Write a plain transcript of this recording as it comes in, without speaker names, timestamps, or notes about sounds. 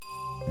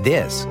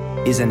This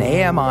is an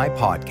AMI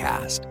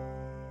podcast.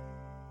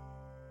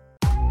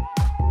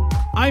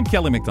 I'm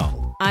Kelly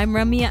McDonald. I'm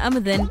Ramya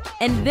Amadin,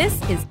 and this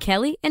is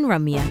Kelly and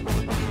Ramya.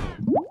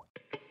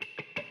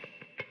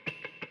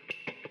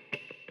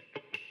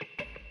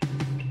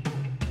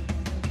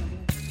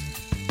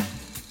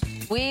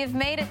 We've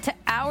made it to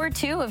hour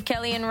 2 of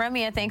Kelly and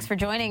Ramya. Thanks for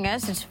joining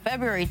us. It's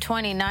February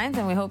 29th,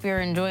 and we hope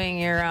you're enjoying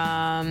your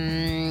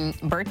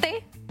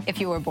birthday, if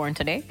you were born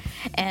today,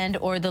 and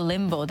or the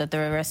limbo that the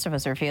rest of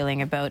us are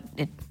feeling about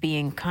it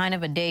being kind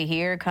of a day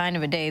here, kind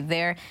of a day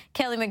there.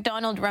 Kelly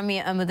McDonald,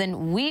 Ramya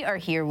Amadin, we are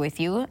here with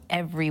you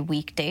every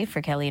weekday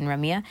for Kelly and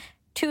Ramya.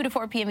 2 to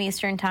 4 p.m.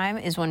 Eastern Time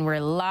is when we're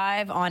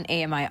live on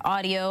AMI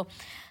Audio.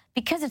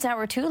 Because it's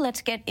hour 2,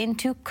 let's get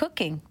into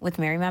cooking with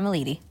Mary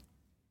Mammoliti.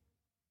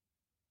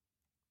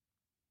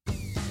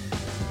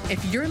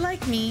 If you're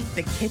like me,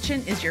 the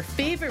kitchen is your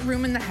favorite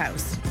room in the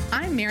house.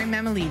 I'm Mary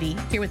Mammoliti,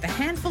 here with a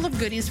handful of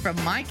goodies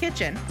from my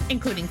kitchen,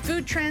 including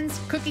food trends,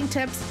 cooking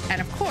tips,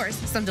 and of course,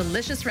 some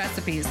delicious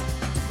recipes.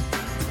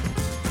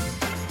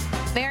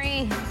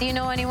 Mary, do you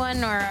know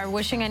anyone or are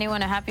wishing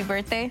anyone a happy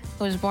birthday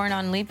who was born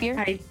on leap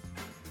year?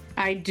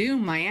 I do.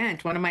 My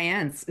aunt, one of my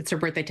aunts, it's her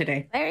birthday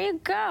today. There you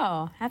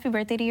go. Happy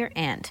birthday to your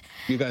aunt.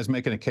 You guys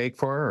making a cake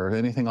for her or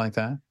anything like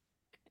that?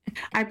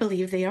 I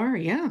believe they are,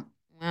 yeah.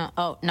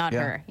 Not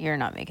her. You're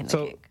not making the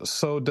cake.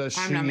 So does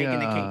she? I'm not making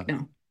the cake,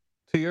 no.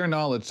 To your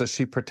knowledge, does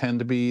she pretend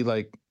to be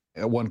like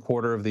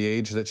 1/4 of the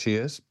age that she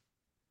is?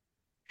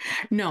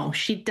 No,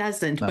 she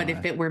doesn't. But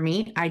if it were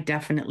me, I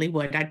definitely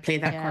would. I'd play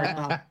that card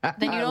well.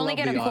 Then you'd only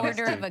get a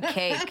quarter of a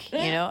cake,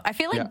 you know? I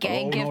feel like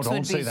gag gifts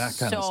would be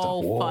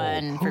so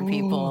fun for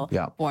people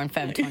born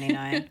Feb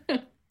 29.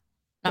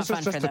 This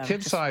is just a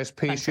kid-sized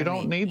piece. You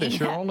don't need this.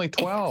 You're only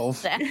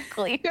 12.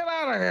 Exactly. Get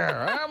out of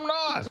here. I'm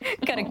not.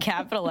 Got to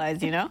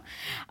capitalize, you know?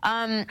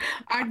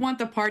 I'd want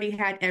the party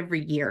hat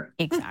every year.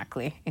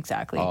 Exactly.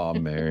 Oh,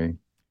 Mary.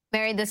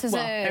 Mary, this is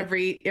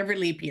every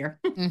leap year.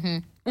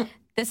 Mm-hmm.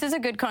 This is a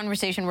good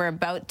conversation we're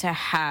about to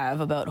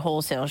have about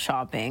wholesale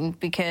shopping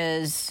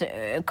because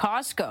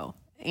Costco,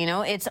 you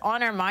know, it's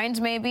on our minds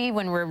maybe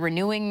when we're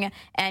renewing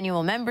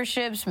annual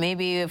memberships,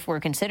 maybe if we're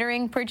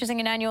considering purchasing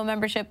an annual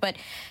membership. But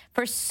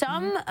for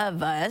some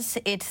of us,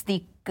 it's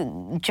the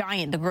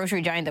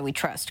grocery giant that we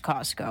trust,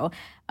 Costco,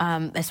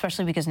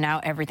 especially because now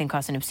everything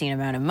costs an obscene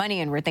amount of money.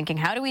 And we're thinking,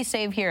 how do we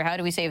save here? How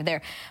do we save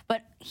there?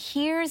 But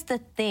here's the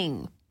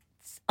thing.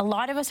 A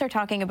lot of us are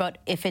talking about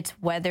if it's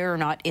whether or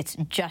not it's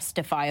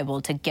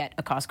justifiable to get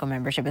a Costco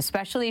membership,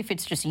 especially if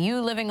it's just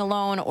you living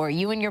alone or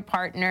you and your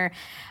partner.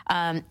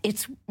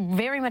 It's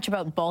very much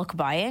about bulk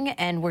buying,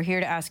 and we're here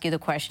to ask you the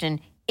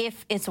question,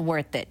 if it's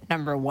worth it,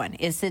 number one.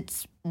 Is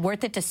it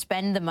worth it to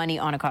spend the money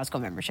on a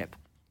Costco membership?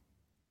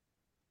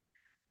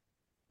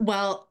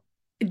 Well,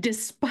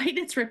 despite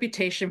its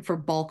reputation for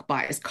bulk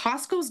buys,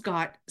 Costco's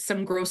got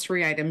some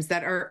grocery items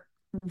that are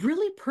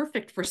really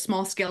perfect for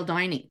small-scale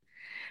dining.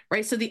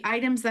 Right. So the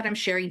items that I'm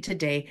sharing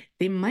today,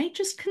 they might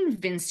just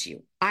convince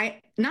you. I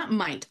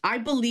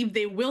believe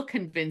they will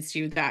convince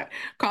you that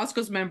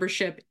Costco's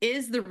membership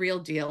is the real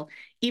deal,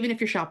 even if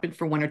you're shopping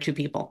for 1 or 2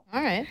 people.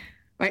 All right.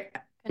 Right.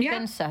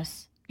 Convince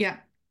us. Yeah.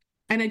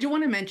 And I do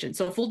want to mention,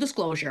 so full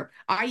disclosure,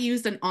 I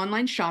used an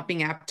online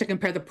shopping app to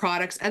compare the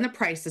products and the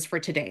prices for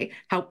today.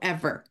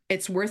 However,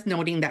 it's worth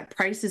noting that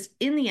prices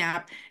in the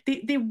app,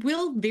 they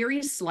will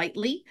vary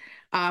slightly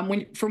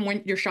from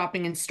when you're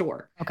shopping in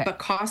store. Okay. But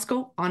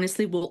Costco,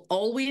 honestly, will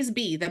always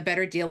be the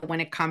better deal when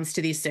it comes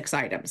to these 6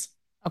 items.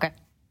 Okay.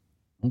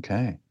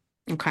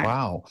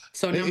 Wow.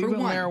 So number Even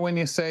one. there, when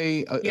you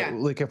say,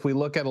 like if we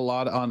look at a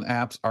lot on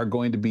apps are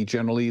going to be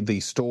generally the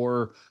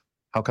store,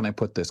 how can I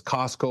put this?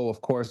 Costco,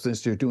 of course,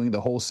 since you're doing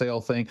the wholesale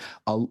thing,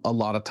 a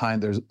lot of time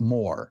there's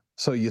more.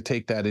 So you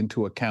take that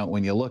into account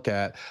when you look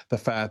at the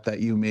fact that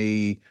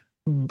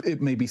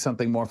it may be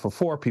something more for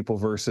 4 people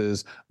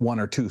versus 1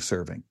 or 2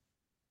 serving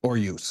or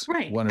use.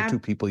 Right. 1 or 2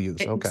 people use.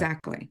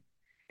 Okay.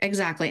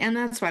 Exactly. And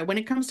that's why when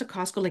it comes to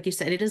Costco, like you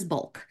said, it is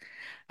bulk.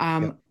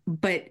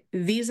 But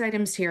these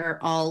items here,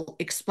 I'll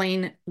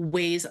explain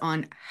ways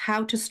on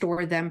how to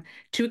store them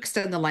to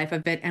extend the life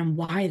of it and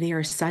why they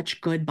are such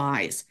good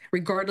buys,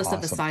 regardless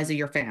of the size of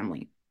your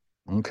family.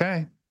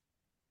 Okay.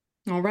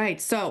 All right.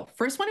 So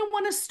first one I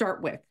want to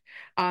start with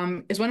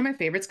is one of my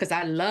favorites because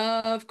I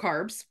love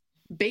carbs,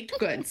 baked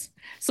goods.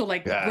 So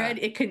like bread,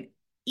 it can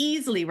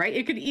easily, right?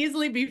 It could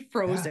easily be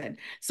frozen. Yeah.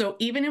 So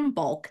even in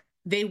bulk,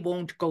 they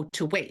won't go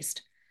to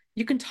waste.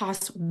 You can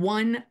toss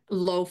 1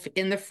 loaf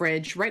in the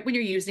fridge right when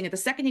you're using it, the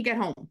second you get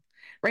home,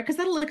 right? Because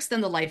that'll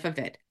extend the life of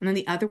it. And then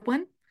the other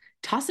one,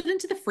 toss it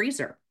into the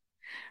freezer,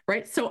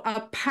 right? So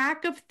a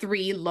pack of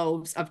 3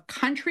 loaves of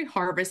Country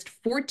Harvest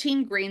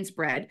 14 grains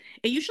bread,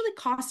 it usually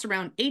costs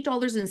around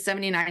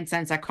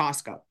 $8.79 at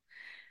Costco,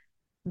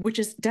 which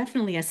is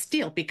definitely a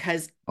steal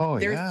because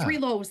there's 3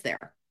 loaves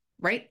there,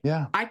 right?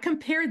 Yeah. I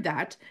compared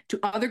that to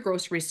other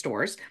grocery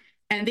stores,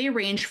 and they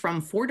range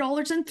from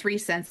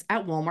 $4.03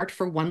 at Walmart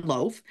for 1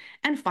 loaf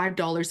and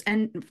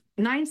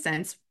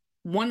 $5.09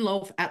 1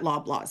 loaf at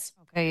Loblaws.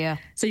 Okay, yeah.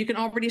 So you can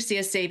already see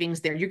a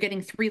savings there. You're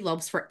getting 3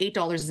 loaves for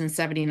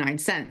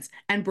 $8.79,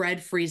 and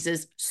bread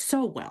freezes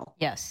so well.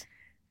 Yes.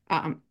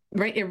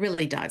 Right? It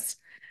really does.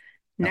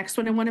 Next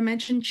one I want to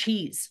mention,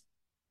 cheese.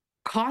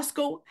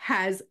 Costco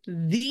has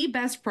the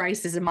best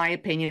prices, in my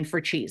opinion,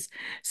 for cheese.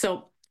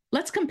 So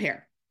let's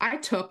compare. I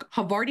took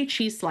Havarti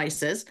cheese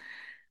slices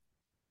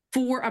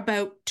for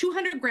about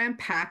 200-gram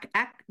pack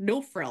at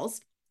No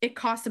Frills. It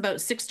costs about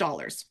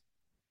 $6.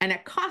 And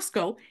at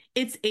Costco,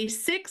 it's a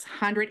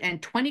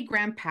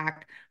 620-gram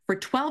pack for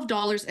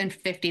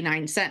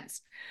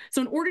 $12.59.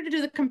 So in order to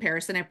do the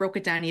comparison, I broke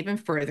it down even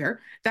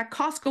further. That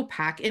Costco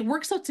pack, it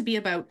works out to be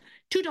about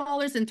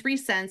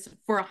 $2.03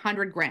 for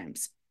 100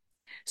 grams.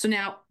 So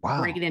now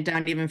breaking it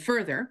down even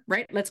further,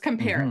 right? Let's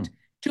compare it.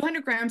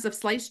 200 grams of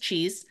sliced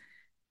cheese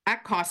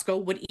at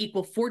Costco would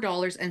equal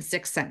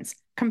 $4.06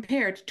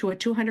 compared to a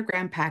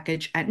 200-gram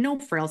package at No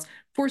Frills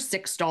for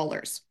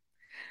 $6.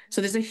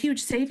 So there's a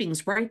huge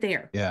savings right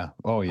there. Yeah.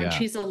 Oh, yeah. On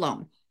cheese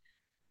alone.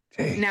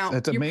 Jeez, now,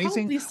 it's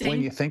amazing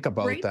when you think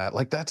about right? that.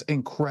 Like, that's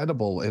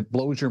incredible. It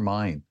blows your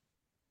mind.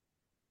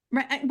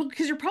 Right.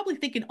 Because you're probably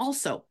thinking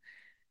also,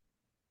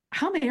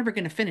 how am I ever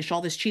going to finish all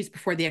this cheese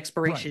before the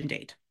expiration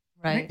date?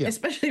 Right. Yeah.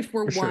 Especially if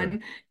we're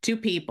one, two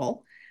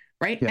people.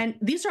 Right. Yeah. And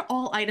these are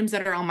all items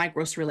that are on my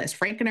grocery list.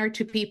 Frank and I are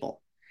 2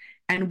 people.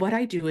 And what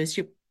I do is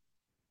you're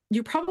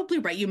probably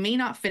right. You may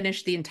not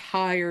finish the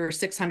entire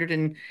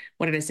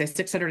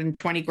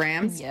 620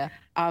 grams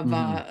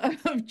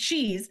of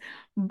cheese.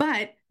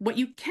 But what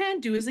you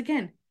can do is,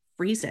 again,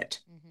 freeze it.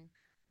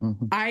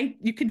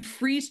 You can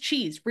freeze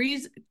cheese.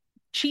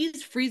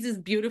 Cheese freezes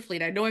beautifully.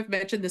 And I know I've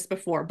mentioned this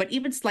before, but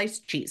even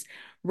sliced cheese,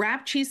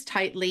 wrap cheese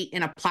tightly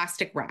in a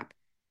plastic wrap,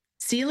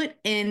 seal it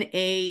in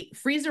a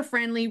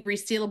freezer-friendly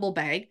resealable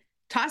bag,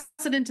 toss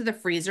it into the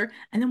freezer,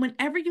 and then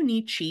whenever you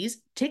need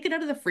cheese, take it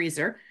out of the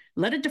freezer,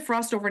 let it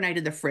defrost overnight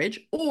in the fridge,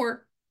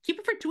 or keep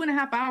it for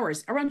 2.5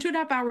 hours, around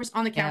 2.5 hours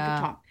on the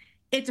countertop.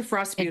 It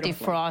defrosts beautifully. It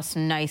defrosts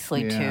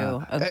nicely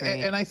too.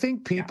 And I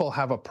think people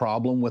have a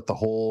problem with the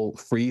whole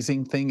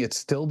freezing thing. It's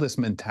still this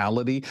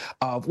mentality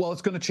of, well,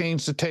 it's going to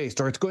change the taste,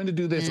 or it's going to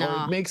do this, or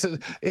it makes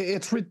it.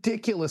 It's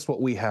ridiculous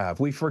what we have.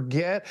 We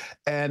forget,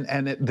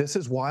 this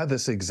is why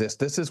this exists.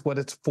 This is what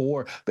it's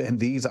for. And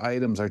these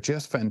items are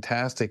just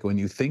fantastic when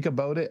you think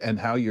about it and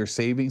how your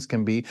savings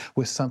can be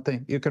with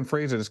something. You can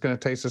freeze it. It's going to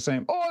taste the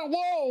same. Oh, it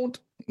won't.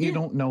 You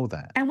don't know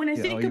that. And when I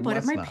think about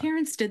it, my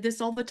parents did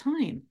this all the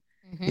time.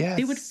 Yes.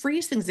 They would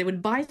freeze things. They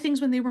would buy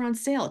things when they were on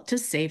sale to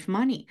save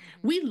money.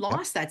 We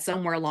lost that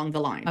somewhere along the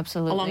line.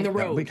 Absolutely. Along the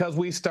road. Because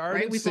we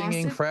started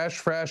singing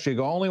fresh.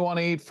 You only want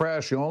to eat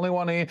fresh. You only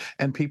want to eat.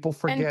 And people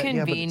forget,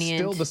 but it's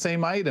still the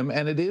same item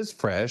and it is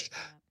fresh.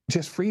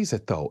 Just freeze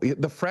it, though.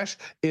 The fresh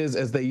is,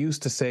 as they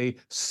used to say,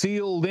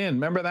 sealed in.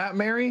 Remember that,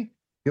 Mary?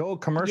 The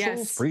old commercials?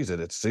 Yes. Freeze it.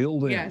 It's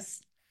sealed in.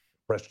 Yes.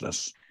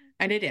 Freshness.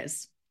 And it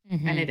is.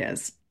 And it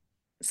is.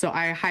 So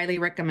I highly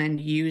recommend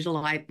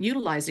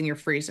utilizing your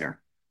freezer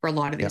for a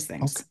lot of these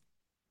things.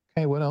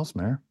 Okay, what else,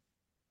 Mayor?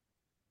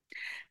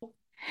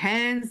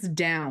 Hands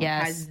down,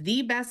 has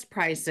the best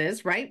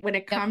prices, right? When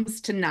it comes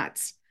to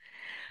nuts.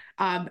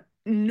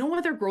 No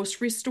other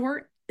grocery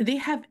store,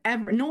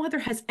 no other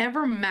has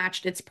ever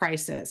matched its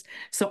prices.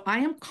 So I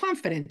am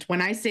confident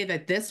when I say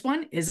that this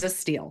one is a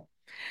steal.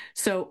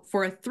 So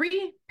for a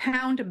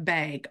 3-pound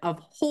bag of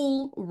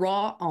whole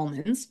raw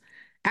almonds,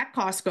 at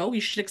Costco,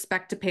 you should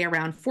expect to pay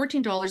around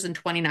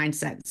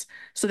 $14.29.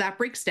 So that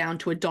breaks down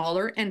to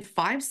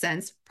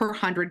 $1.05 per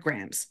 100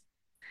 grams.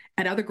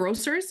 At other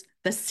grocers,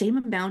 the same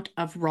amount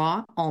of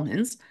raw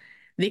almonds,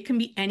 they can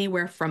be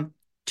anywhere from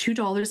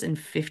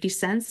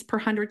 $2.50 per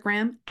 100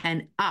 gram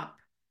and up.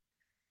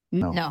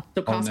 No.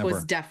 So Costco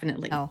is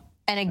definitely. No.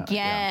 And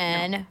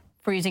again,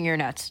 freezing your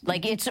nuts.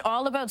 Like, it's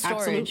all about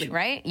storage,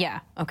 right?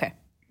 Yeah. Okay.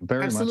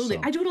 Very Absolutely.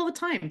 much so. I do it all the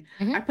time.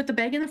 I put the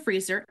bag in the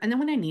freezer, and then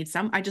when I need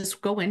some, I just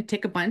go in,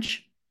 take a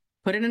bunch,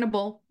 put it in a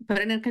bowl, put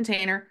it in a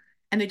container,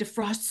 and they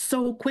defrost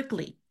so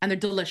quickly, and they're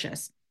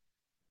delicious.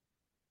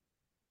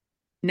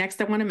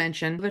 Next, I want to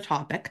mention the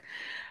topic,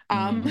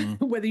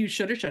 whether you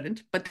should or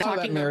shouldn't, but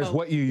talking about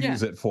what you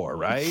use it for,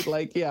 right?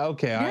 Like,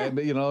 okay,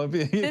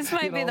 this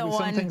might be the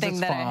one thing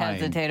that I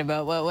hesitate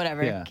about. Well,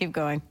 whatever, keep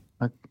going.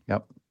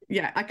 Yep.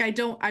 Yeah, like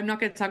I'm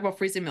not going to talk about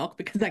freezing milk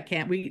because I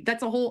can't.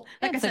 That's a whole,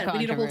 like I said, we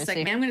need a whole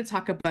segment. I'm going to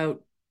talk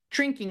about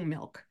drinking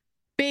milk,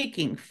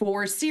 baking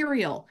for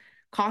cereal.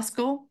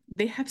 Costco,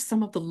 they have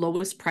some of the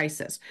lowest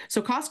prices.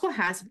 So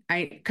Costco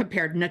I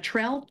compared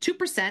Nutrell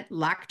 2%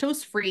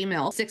 lactose-free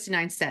milk,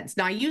 69 cents.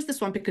 Now I use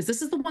this one because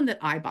this is the one that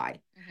I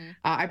buy.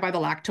 I buy the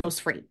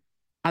lactose-free.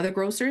 Other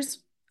grocers,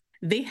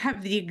 they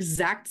have the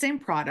exact same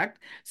product.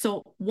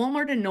 So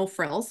Walmart and No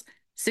Frills,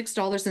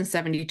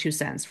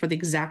 $6.72 for the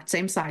exact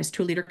same size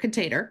 2-liter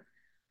container.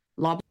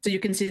 So you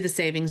can see the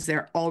savings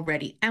there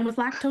already. And with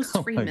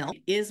lactose-free milk,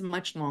 it is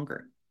much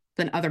longer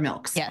than other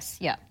milks. Yes.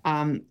 Yeah.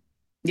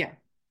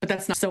 But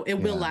that's not, so it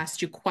will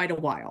last you quite a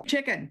while.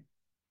 Chicken.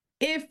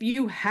 If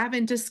you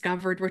haven't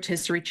discovered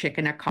rotisserie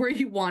chicken at where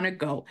you want to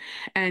go,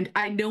 and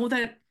I know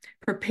that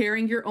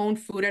preparing your own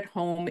food at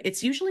home,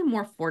 it's usually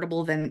more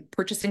affordable than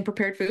purchasing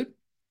prepared food.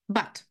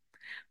 But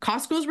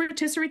Costco's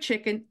rotisserie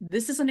chicken,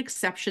 this is an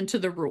exception to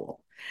the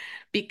rule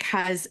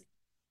because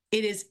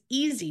it is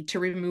easy to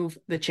remove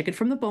the chicken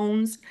from the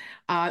bones.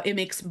 It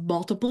makes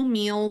multiple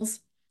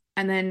meals.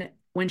 And then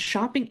when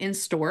shopping in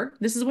store,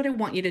 this is what I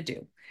want you to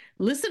do.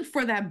 Listen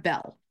for that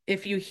bell.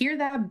 If you hear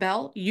that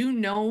bell, you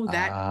know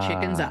that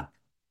chicken's up,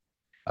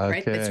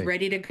 right? It's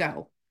ready to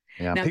go.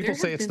 Yeah, now, people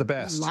say it's the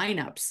best.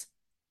 Lineups.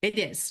 It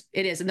is.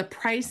 And the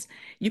price,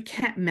 you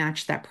can't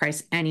match that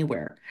price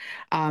anywhere.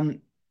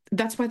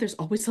 That's why there's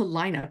always a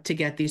lineup to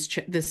get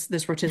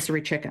this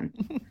rotisserie chicken,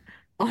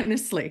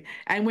 honestly.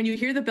 And when you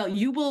hear the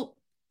bell,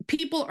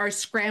 people are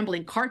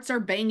scrambling, carts are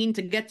banging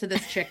to get to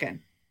this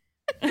chicken.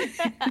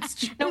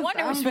 No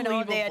wonder we spent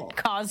all day at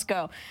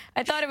Costco.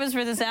 I thought it was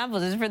for the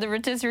samples. It's for the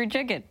rotisserie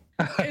chicken.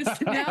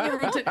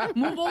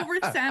 Move over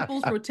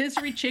samples.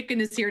 Rotisserie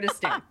chicken is here to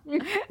stay.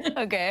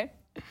 Okay.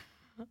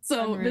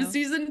 So the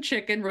seasoned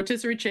chicken,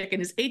 rotisserie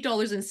chicken, is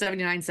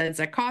 $8.79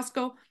 at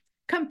Costco,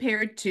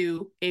 compared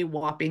to a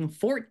whopping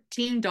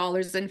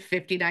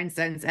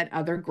 $14.59 at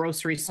other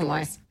grocery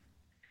stores.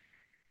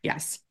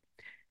 Yes.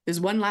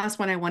 There's one last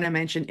one I want to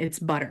mention. It's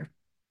butter,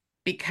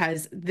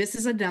 because this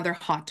is another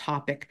hot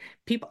topic.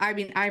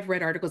 I've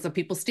read articles of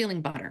people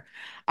stealing butter.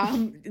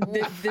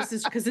 This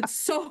is because it's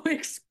so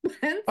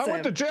expensive. I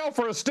went to jail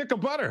for a stick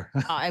of butter.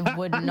 I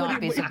would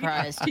not be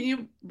surprised.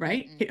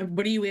 Right?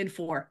 What are you in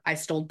for? I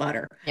stole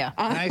butter. Yeah.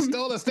 I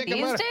stole a stick of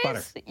butter.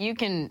 These days, you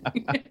can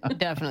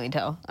definitely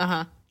tell.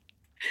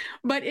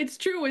 But it's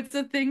true. It's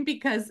a thing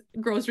because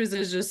groceries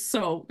is just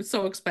so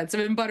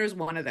expensive, and butter is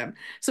one of them.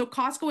 So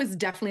Costco is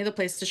definitely the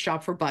place to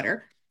shop for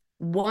butter.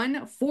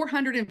 One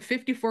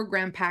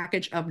 454-gram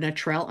package of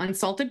Natrel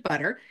unsalted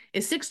butter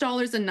is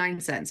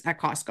 $6.09 at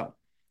Costco.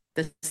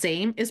 The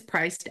same is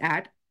priced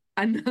at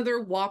another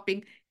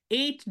whopping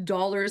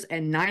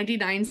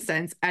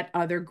 $8.99 at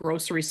other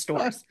grocery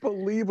stores.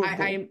 Unbelievable.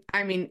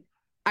 I mean,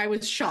 I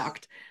was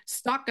shocked.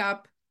 Stock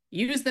up.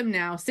 Use them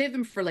now, save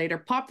them for later,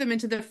 pop them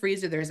into the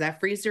freezer. There's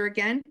that freezer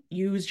again.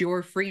 Use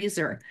your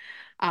freezer.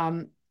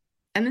 And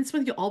then so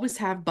you always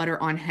have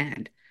butter on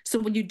hand. So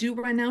when you do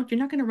run out, you're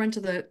not going to run to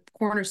the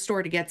corner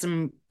store to get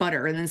some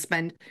butter and then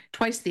spend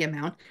twice the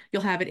amount.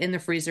 You'll have it in the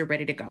freezer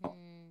ready to go.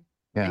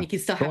 Yeah. And you can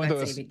still have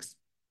that savings.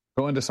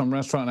 Go into some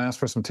restaurant and ask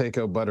for some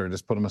takeout butter.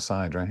 Just put them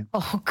aside, right?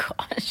 Oh,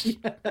 gosh.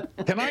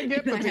 Can I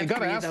get, but you got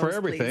to ask for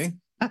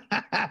everything.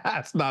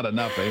 That's not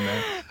enough,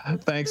 man.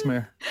 Thanks,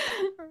 Mayor.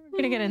 We're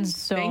going to get in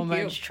so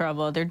much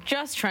trouble. They're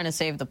just trying to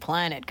save the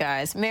planet,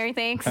 guys. Mary,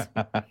 thanks.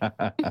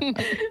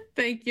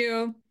 Thank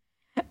you.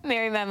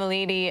 Mary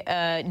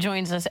Mammoliti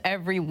joins us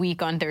every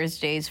week on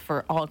Thursdays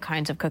for all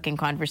kinds of cooking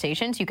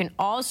conversations. You can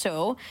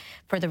also,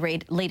 for the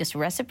latest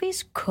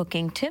recipes,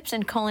 cooking tips,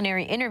 and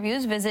culinary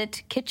interviews,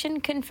 visit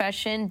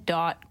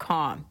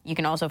kitchenconfession.com. You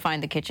can also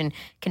find the Kitchen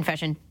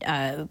Confession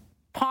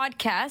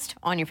podcast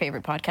on your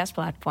favorite podcast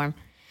platform.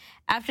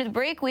 After the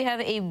break, we have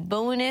a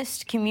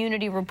bonus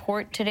community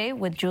report today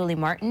with Julie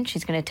Martin.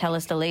 She's going to tell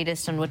us the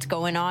latest on what's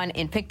going on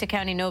in Pictou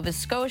County, Nova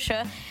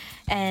Scotia.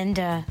 And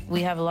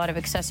we have a lot of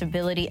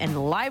accessibility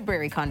and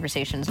library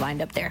conversations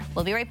lined up there.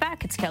 We'll be right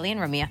back. It's Kelly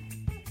and Ramya.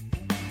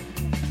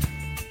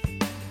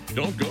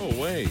 Don't go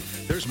away.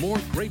 There's more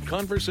great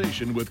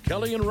conversation with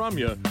Kelly and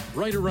Ramya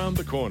right around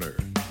the corner.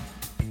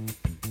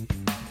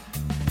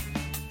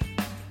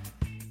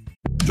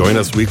 Join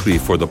us weekly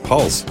for The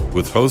Pulse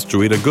with host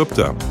Joeita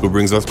Gupta, who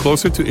brings us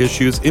closer to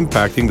issues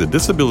impacting the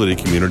disability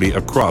community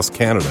across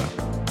Canada.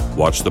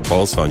 Watch The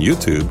Pulse on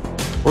YouTube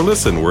or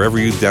listen wherever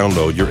you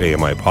download your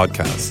AMI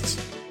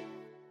podcasts.